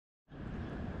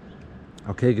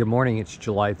Okay, good morning. It's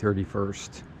July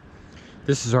 31st.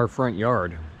 This is our front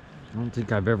yard. I don't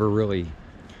think I've ever really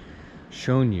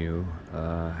shown you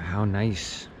how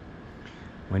nice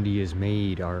Wendy has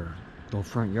made our little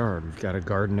front yard. We've got a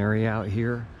garden area out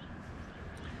here.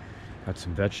 Got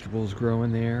some vegetables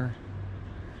growing there.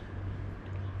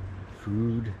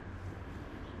 Food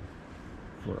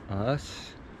for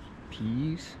us.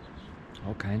 Peas.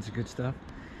 All kinds of good stuff.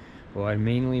 What I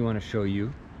mainly want to show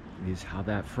you is how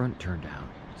that front turned out.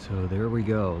 So there we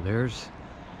go.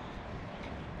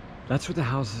 That's what the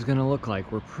house is going to look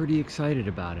like. We're pretty excited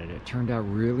about it. It turned out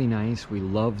really nice. We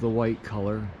love the white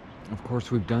color. Of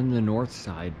course, we've done the north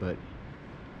side, but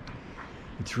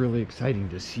it's really exciting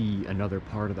to see another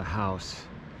part of the house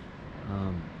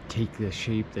take the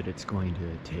shape that it's going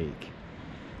to take.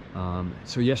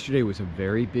 So yesterday was a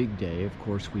very big day. Of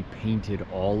course, we painted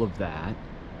all of that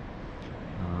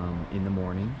in the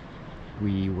morning.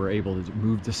 We were able to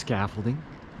move the scaffolding.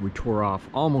 We tore off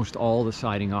almost all the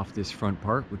siding off this front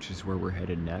part, which is where we're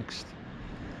headed next.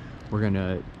 We're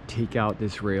gonna take out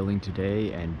this railing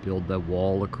today and build the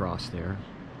wall across there.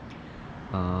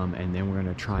 And then we're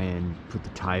gonna try and put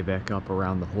the tie back up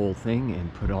around the whole thing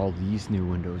and put all these new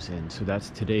windows in. So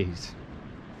that's today's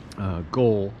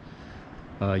goal.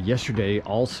 Yesterday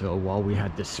also, while we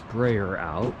had the sprayer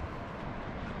out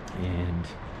and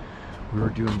we were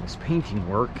doing this painting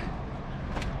work,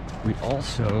 we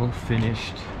also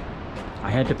finished. I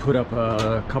had to put up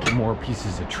a couple more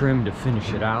pieces of trim to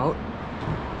finish it out,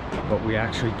 but we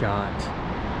actually got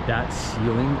that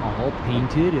ceiling all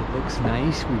painted. It looks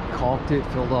nice. We caulked it,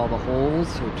 filled all the holes,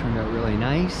 so it turned out really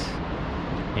nice,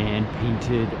 and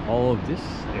painted all of this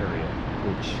area,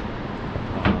 which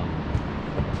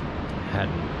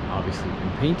hadn't obviously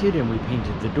been painted, and we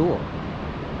painted the door.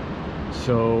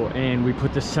 So, and we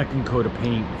put the second coat of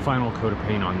paint, final coat of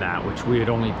paint on that, which we had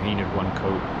only painted one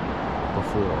coat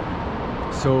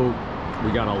before. So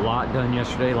we got a lot done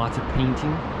yesterday, lots of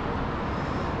painting,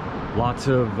 lots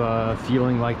of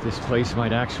feeling like this place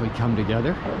might actually come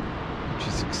together, which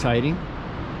is exciting.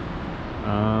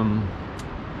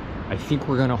 I think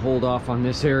we're gonna hold off on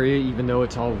this area, even though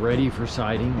it's all ready for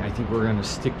siding. I think we're gonna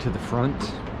stick to the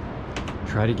front,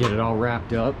 try to get it all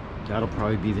wrapped up. That'll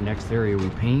probably be the next area we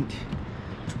paint.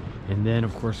 And then,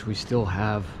 of course, we still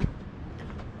have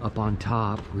up on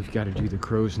top, we've got to do the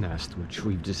crow's nest, which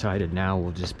we've decided now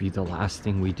will just be the last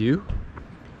thing we do.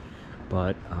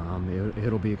 But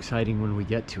it'll be exciting when we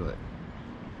get to it.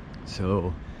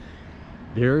 So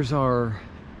there's our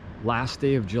last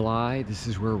day of July. This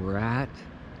is where we're at.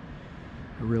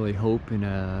 I really hope in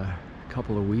a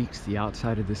couple of weeks the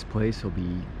outside of this place will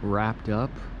be wrapped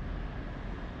up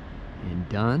and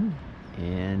done,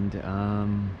 and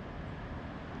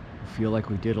I feel like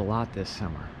we did a lot this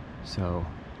summer. So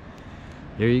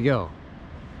there you go.